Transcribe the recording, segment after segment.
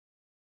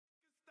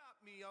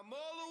me, I'm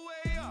all the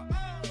way up.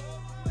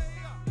 All the way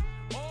up.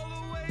 I'm all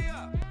the way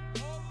up.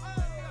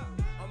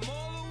 I'm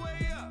all the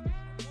way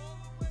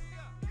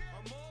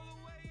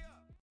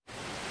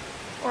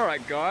up.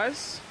 Alright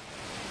guys,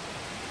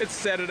 it's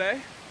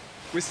Saturday,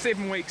 we're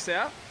 7 weeks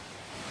out,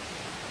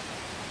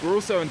 we're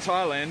also in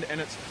Thailand and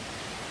it's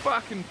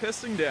fucking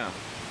pissing down.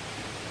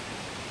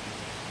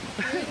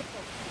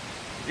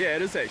 Yeah,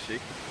 it is actually.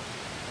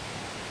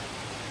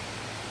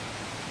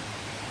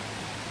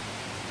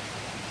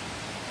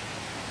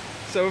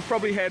 So we've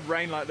probably had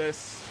rain like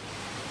this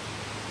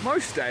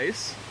most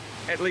days,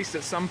 at least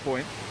at some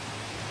point,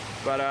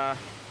 but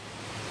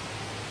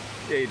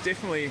yeah,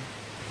 definitely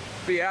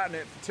be out in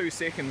it for 2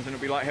 seconds and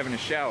it'll be like having a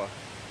shower.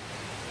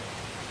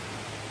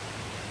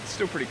 It's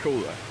still pretty cool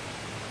though.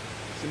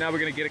 So now we're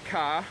gonna get a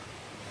car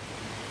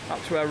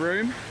up to our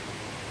room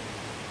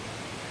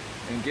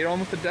and get on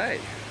with the day.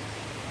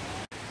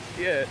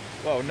 Yeah,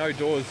 well, no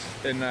doors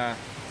in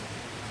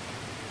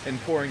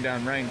pouring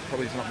down rain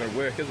probably is not gonna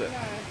work, is it?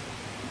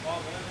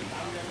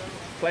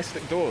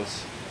 Plastic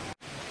doors.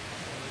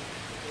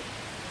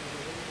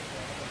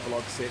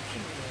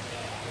 Vlogception.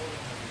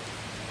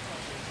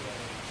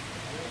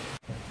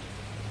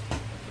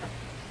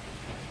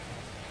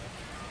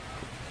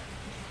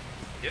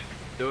 Yep,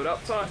 do it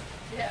up tight.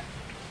 Yeah.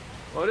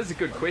 Well, it is a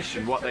good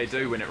question what they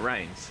do when it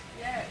rains.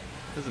 Yeah.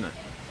 Isn't it?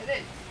 It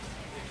is.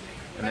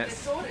 And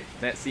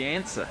that's the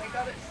answer. They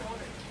got it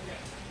sorted.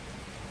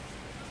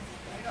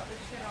 They got this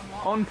shit on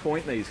lock. On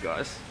point, these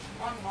guys.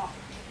 On lock.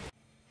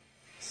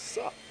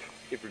 Sup,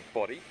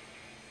 everybody.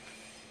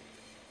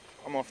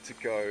 I'm off to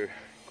go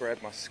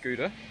grab my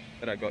scooter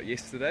that I got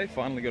yesterday.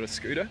 Finally got a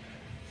scooter.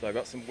 So I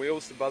got some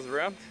wheels to buzz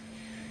around.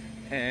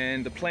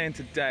 And the plan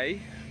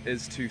today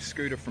is to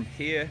scooter from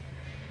here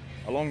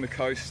along the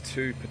coast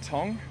to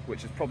Patong,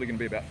 which is probably going to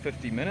be about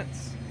 50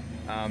 minutes.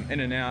 In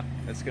and out,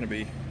 it's going to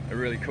be a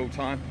really cool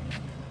time.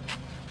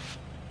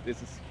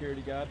 There's a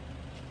security guard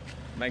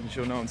making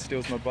sure no one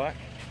steals my bike.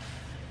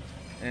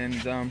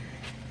 And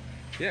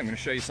yeah, I'm going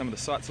to show you some of the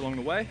sights along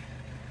the way.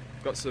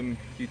 Got some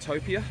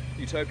utopia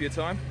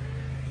time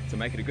to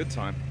make it a good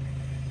time.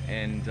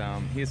 And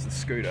here's the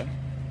scooter,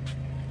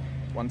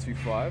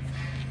 125.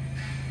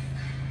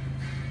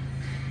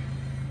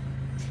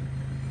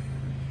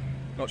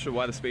 Not sure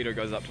why the speedo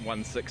goes up to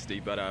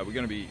 160, but we're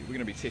gonna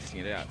be testing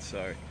it out.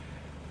 So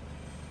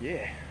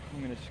yeah,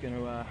 I'm just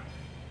gonna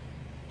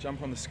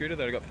jump on the scooter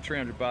that I got for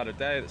 300 baht a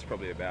day. That's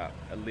probably about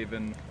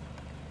 11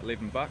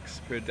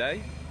 bucks per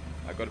day.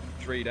 I got it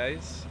for 3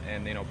 days,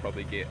 and then I'll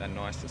probably get a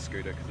nicer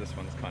scooter because this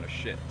one's kind of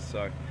shit.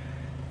 So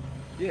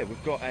yeah,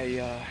 we've got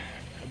a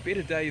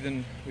better day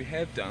than we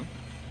have done,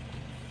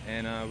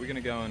 and we're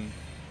gonna go and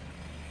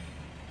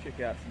check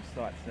out some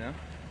sights now.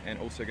 And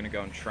also going to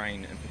go and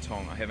train in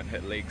Patong. I haven't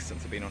hit legs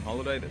since I've been on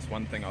holiday. That's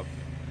one thing I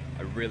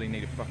really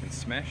need to fucking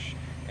smash,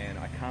 and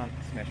I can't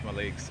smash my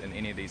legs in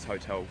any of these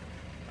hotel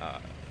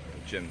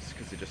gyms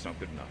because they're just not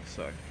good enough.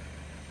 So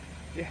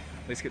yeah,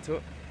 let's get to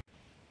it.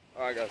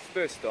 Alright guys,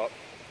 first stop.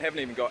 Haven't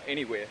even got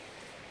anywhere.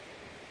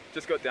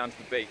 Just got down to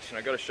the beach, and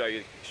I got to show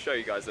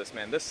you guys this,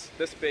 man. This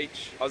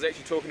beach. I was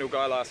actually talking to a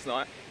guy last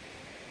night.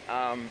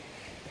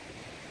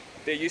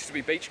 There used to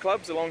be beach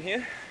clubs along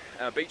here,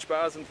 beach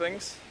bars and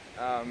things.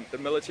 The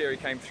military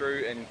came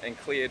through and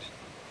cleared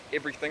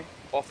everything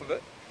off of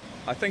it.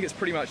 I think it's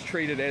pretty much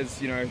treated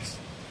as, you know,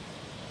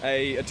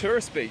 a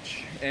tourist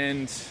beach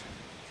and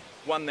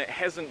one that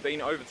hasn't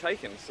been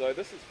overtaken. So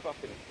this is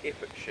fucking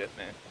epic shit,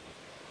 man.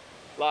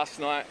 Last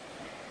night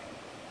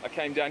I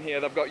came down here.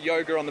 They've got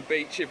yoga on the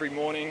beach every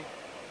morning.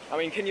 I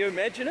mean, can you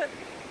imagine it?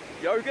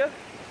 Yoga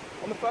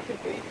on the fucking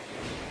beach.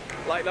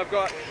 Like they've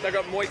got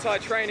Muay Thai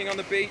training on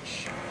the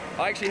beach.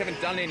 I actually haven't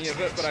done any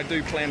of it, but I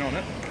do plan on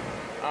it.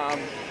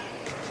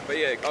 But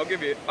yeah, I'll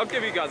give you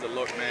guys a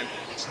look, man.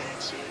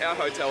 Our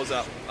hotel's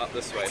up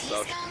this way,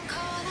 so.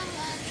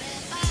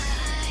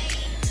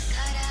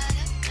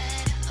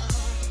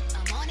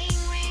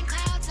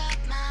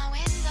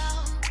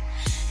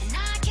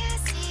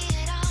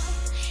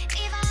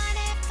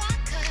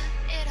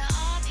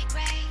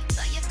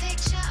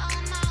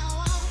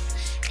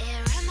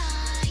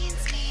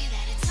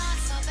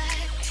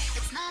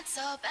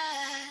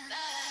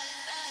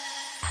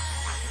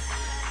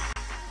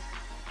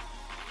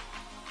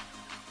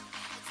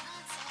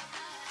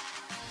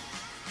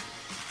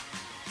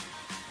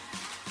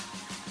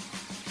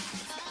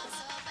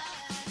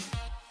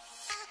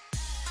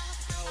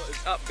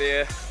 Up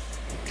there,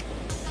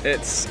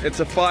 it's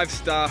a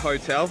 5-star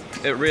hotel.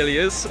 It really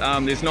is.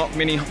 There's not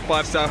many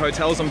 5-star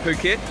hotels on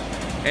Phuket,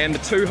 and the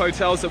 2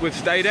 hotels that we've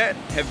stayed at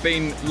have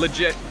been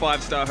legit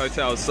 5-star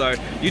hotels. So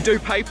you do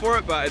pay for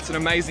it, but it's an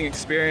amazing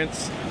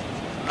experience.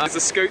 There's a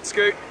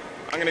scoot.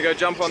 I'm gonna go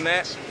jump on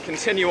that,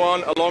 continue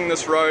on along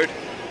this road,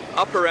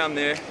 up around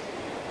there,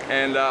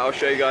 and I'll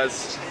show you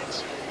guys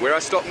where I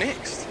stop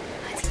next.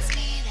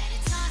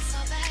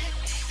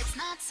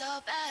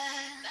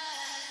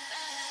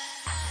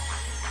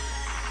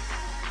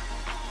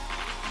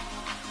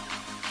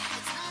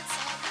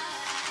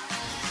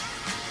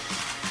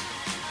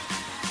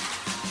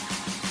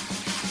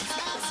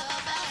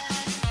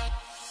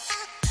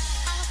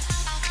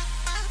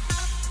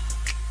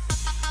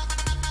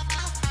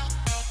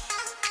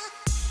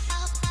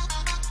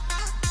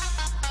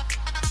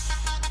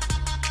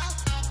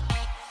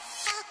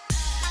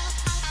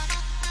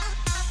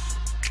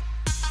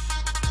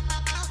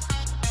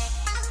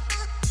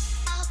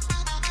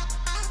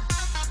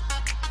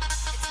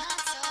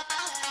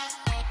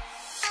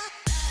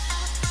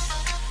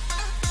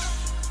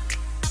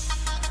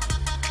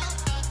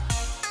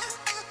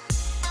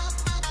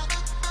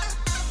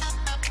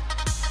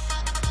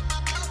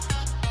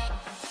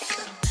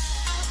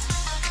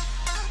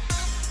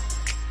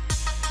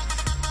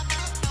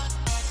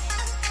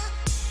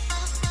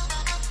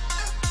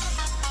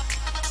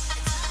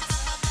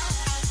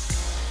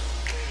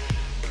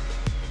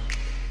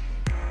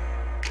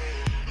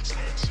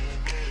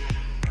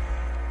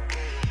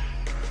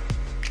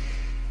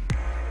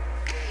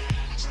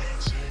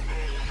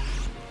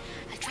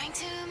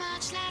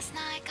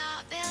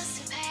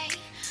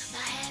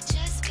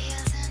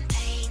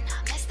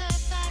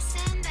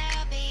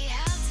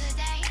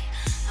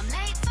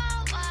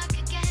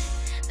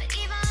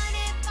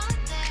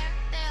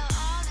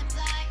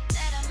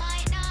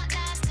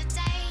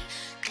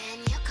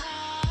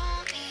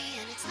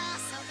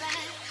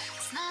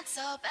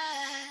 so bad.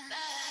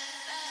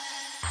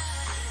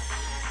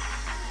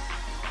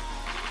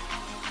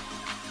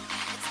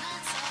 It's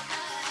not so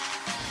bad.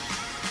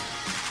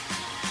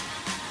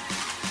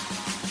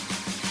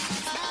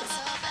 It's not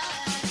so bad.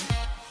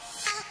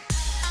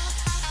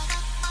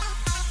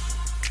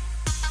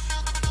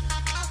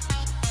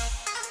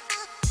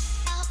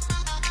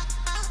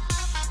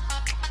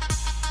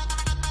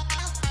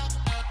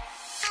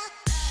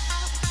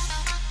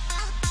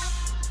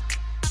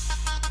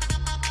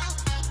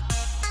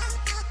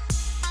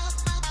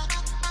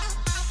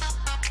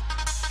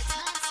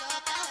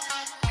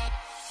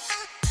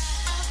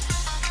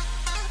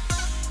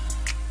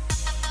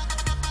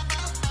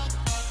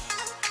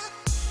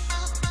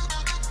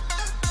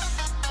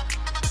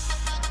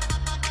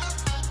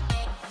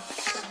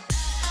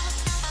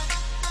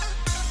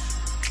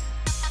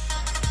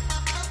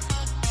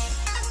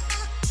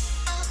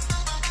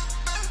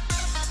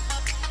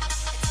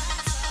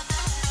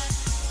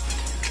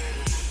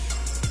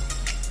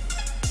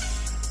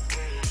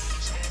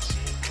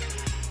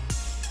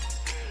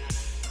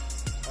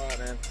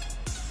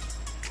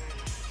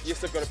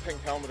 Yes, I've got a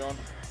pink helmet on.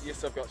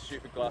 Yes, I've got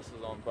stupid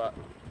glasses on, but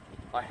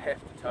I have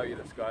to tell you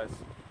this, guys.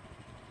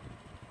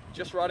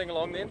 Just riding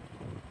along then,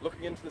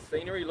 looking into the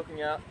scenery,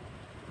 looking out,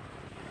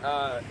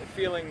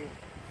 feeling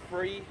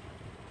free,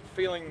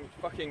 feeling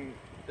fucking,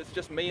 it's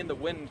just me and the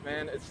wind,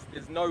 man.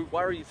 There's no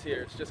worries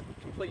here. It's just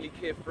completely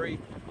carefree.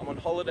 I'm on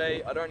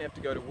holiday. I don't have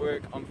to go to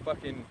work. I'm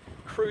fucking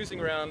cruising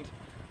around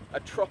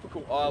a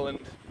tropical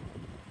island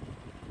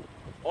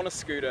on a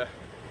scooter,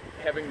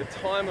 having the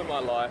time of my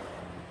life.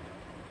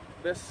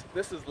 This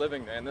is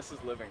living, man. This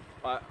is living.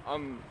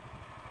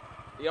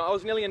 You know, I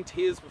was nearly in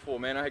tears before,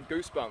 man. I had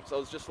goosebumps. I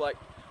was just like,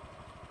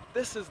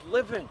 this is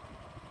living.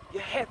 You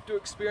have to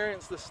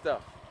experience this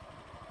stuff.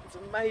 It's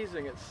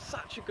amazing. It's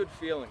such a good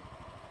feeling.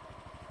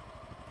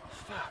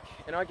 Fuck.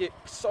 And I get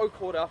so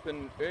caught up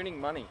in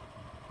earning money.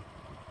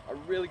 I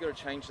really got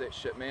to change that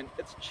shit, man.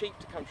 It's cheap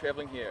to come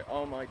traveling here.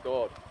 Oh my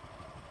God.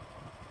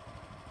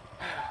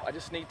 I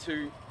just need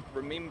to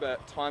remember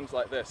times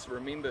like this,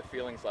 remember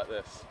feelings like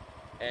this,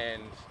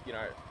 and, you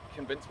know,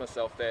 convince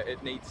myself that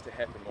it needs to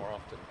happen more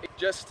often. It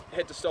just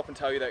had to stop and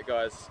tell you that,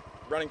 guys.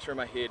 Running through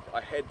my head,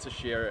 I had to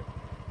share it.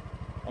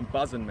 I'm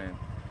buzzing, man.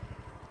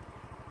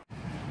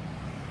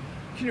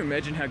 Can you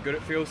imagine how good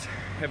it feels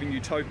having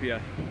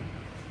utopia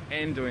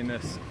and doing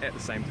this at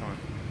the same time?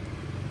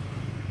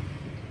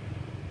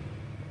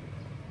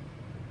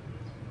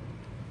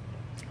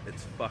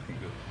 It's fucking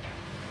good.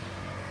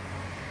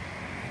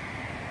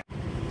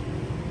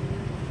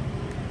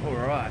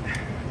 Alright.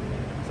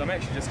 So I'm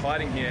actually just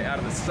hiding here out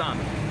of the sun,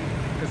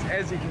 because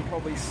as you can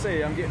probably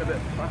see, I'm getting a bit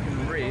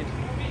fucking red,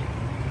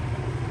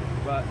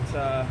 but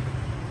the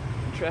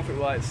traffic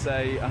lights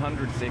say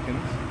 100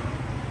 seconds,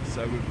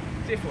 so we've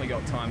definitely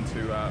got time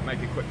to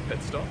make a quick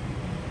pit stop,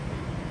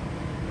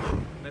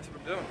 and that's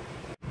what I'm doing.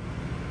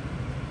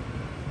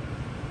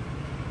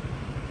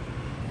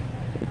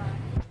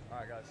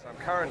 Alright guys, so I'm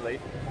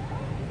currently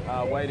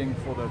waiting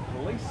for the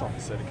police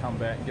officer to come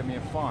back and give me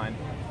a fine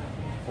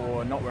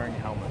for not wearing a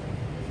helmet.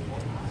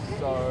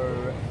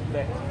 So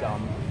that's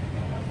dumb.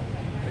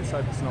 Let's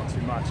hope it's not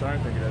too much. I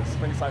don't think it is. I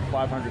think it's like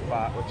 500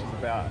 baht, which is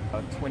about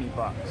 20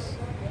 bucks.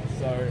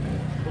 So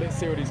let's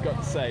see what he's got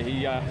to say.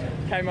 He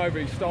came over,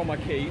 he stole my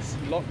keys,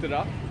 locked it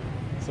up,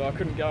 so I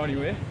couldn't go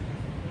anywhere.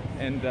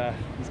 And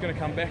he's going to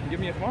come back and give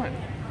me a fine.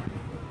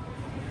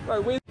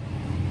 Bro, where's...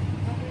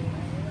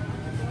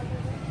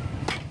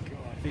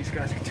 God, these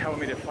guys are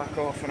telling me to fuck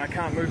off and I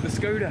can't move the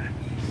scooter.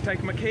 Just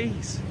taking my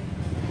keys.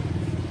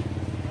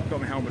 I've got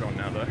my helmet on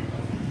now though.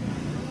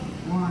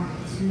 1,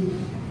 2,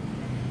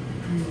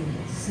 3,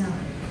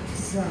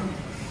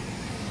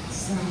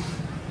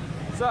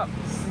 What's up?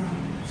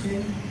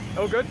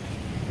 All good?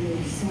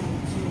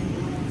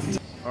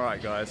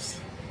 Alright guys,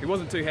 he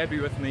wasn't too happy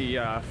with me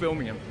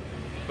filming him,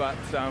 but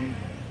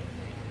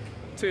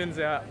turns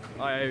out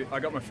I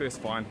got my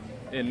first fine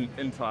in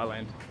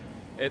Thailand.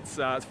 It's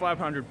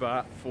 500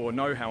 baht for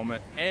no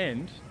helmet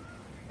and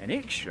an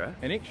extra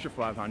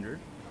 500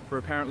 for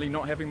apparently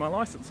not having my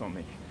license on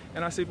me.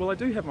 And I said, well, I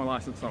do have my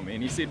license on me.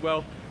 And he said,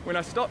 well, when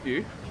I stop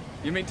you,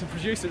 you're meant to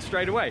produce it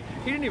straight away.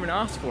 He didn't even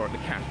ask for it, the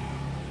cunt.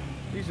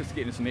 He's just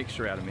getting some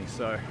extra out of me.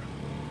 So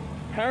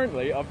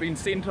apparently I've been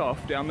sent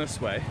off down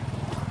this way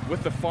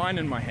with the fine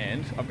in my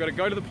hand. I've got to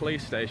go to the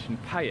police station,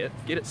 pay it,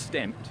 get it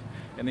stamped,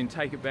 and then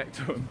take it back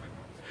to him.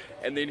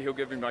 And then he'll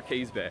give me my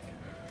keys back.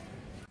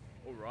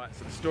 All right,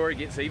 so the story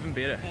gets even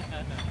better.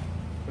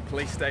 The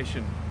police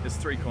station is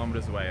 3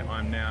 kilometers away.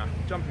 I'm now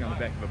jumping on the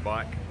back of a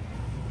bike.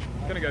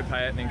 Gonna go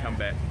pay it and then come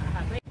back.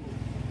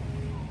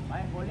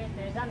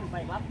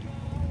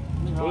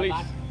 Police.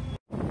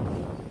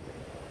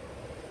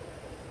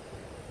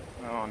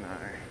 Oh no.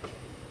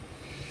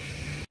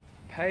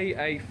 Pay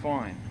a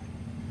fine.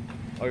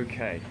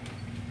 Okay.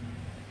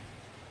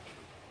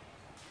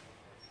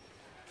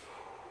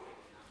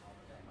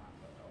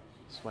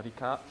 Sweaty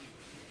cut.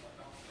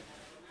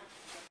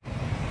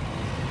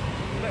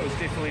 That was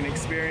definitely an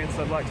experience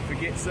I'd like to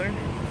forget soon.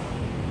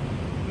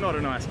 Not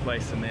a nice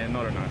place in there,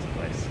 not a nice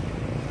place.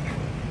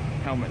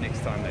 helmet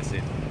next time, they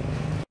said.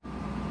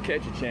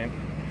 Catch ya, champ.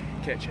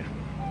 Catch ya.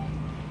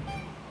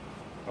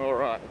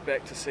 Alright,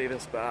 back to see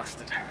this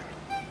bastard.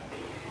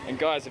 And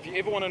guys, if you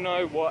ever want to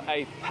know what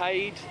a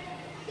paid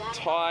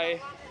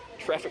Thai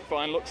traffic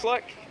fine looks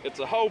like, it's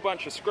a whole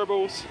bunch of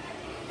scribbles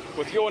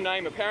with your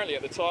name apparently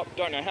at the top.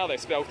 Don't know how they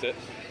spelt it.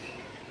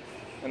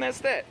 And that's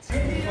that.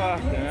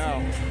 Fucking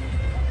hell.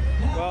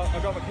 Well, I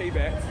got my key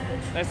back.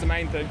 That's the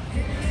main thing.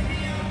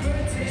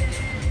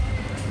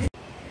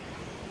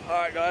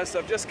 Alright guys, so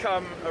I've just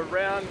come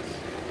around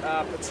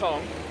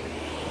Patong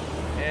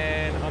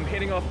and I'm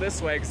heading off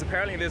this way because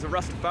apparently there's a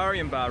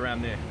Rastafarian bar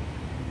around there.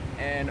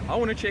 And I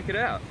want to check it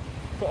out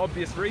for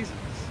obvious reasons.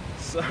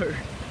 So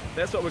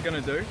that's what we're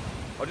going to do.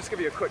 I'll just give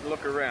you a quick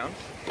look around.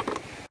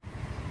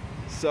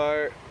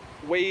 So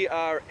we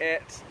are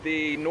at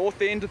the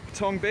north end of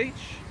Patong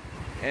Beach,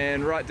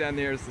 and right down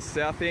there is the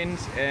south end,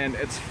 and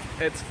it's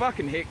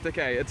fucking hectic,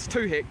 eh? It's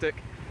too hectic.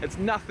 It's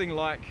nothing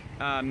like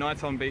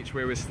Nighton Beach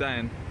where we're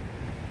staying,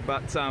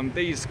 but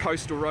these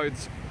coastal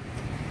roads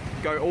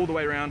go all the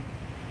way around,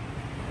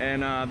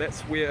 and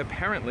that's where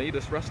apparently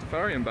this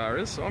Rastafarian bar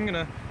is. So I'm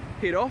gonna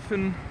head off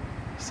and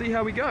see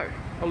how we go.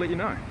 I'll let you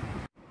know.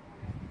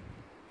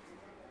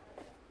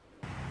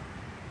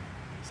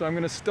 So I'm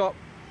gonna stop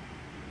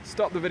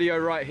the video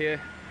right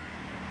here.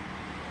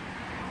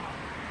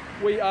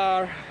 We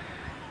are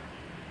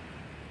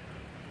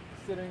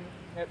sitting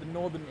at the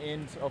northern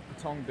end of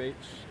Patong Beach.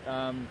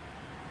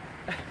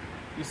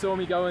 You saw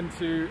me go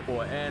into,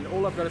 and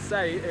all I've got to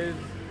say is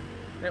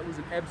that was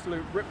an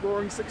absolute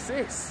rip-roaring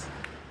success.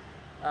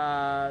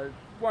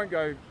 Won't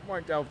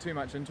delve too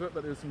much into it,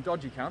 but there were some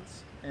dodgy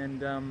cunts, and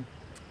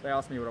they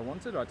asked me what I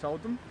wanted. I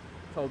told them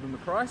the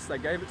price, they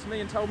gave it to me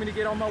and told me to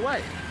get on my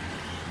way.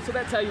 So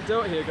that's how you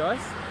do it here,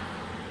 guys.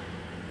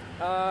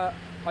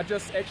 I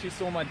just actually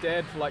saw my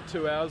dad for like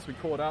 2 hours. We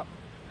caught up,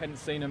 hadn't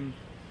seen him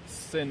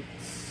since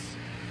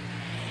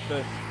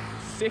the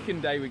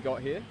second day we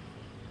got here.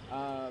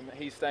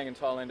 He's staying in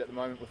Thailand at the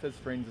moment with his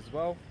friends as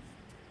well,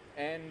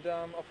 and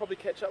I'll probably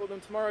catch up with him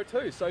tomorrow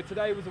too. So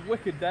today was a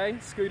wicked day,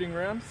 scooting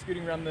around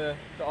the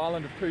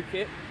island of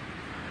Phuket,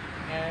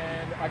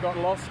 and I got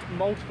lost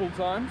multiple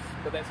times,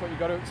 but that's what you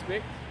got to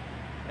expect.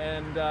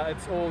 And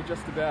it's all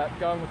just about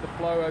going with the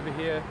flow over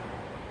here,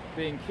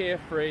 being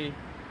carefree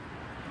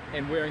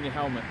and wearing your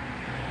helmet,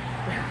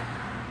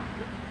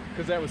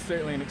 because that was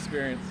certainly an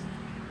experience.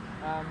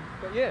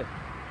 But yeah,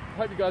 I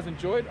hope you guys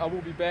enjoyed. I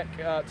will be back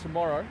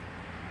tomorrow.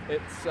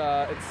 It's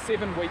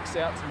 7 weeks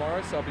out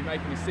tomorrow, so I'll be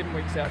making a 7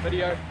 weeks out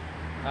video.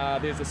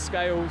 There's a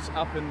scales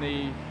up in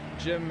the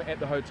gym at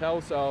the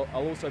hotel, so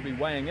I'll also be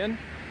weighing in.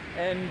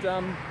 And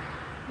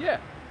yeah,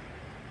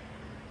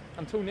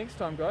 until next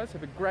time guys,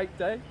 have a great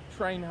day,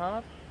 train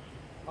hard.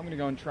 I'm going to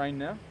go and train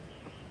now.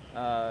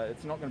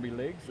 It's not going to be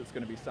legs, it's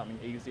going to be something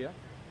easier.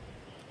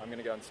 I'm going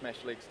to go and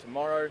smash legs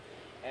tomorrow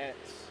at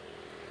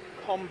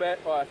Combat,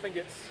 I think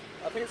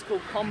it's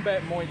called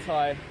Combat Muay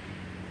Thai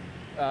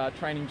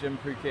Training Gym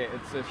Phuket.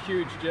 It's a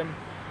huge gym.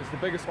 It's the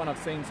biggest one I've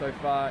seen so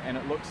far, and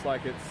it looks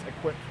like it's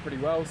equipped pretty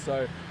well.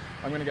 So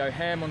I'm going to go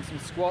ham on some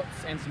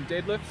squats and some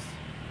deadlifts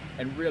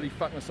and really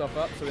fuck myself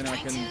up, so then I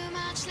can,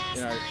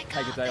 you know,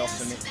 take a day off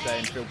the next day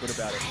and feel good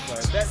about it. So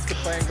that's the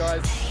plan,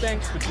 guys.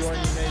 Thanks for joining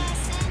me.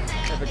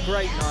 Have a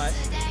great night.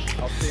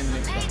 I'll see you in the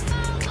next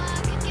one.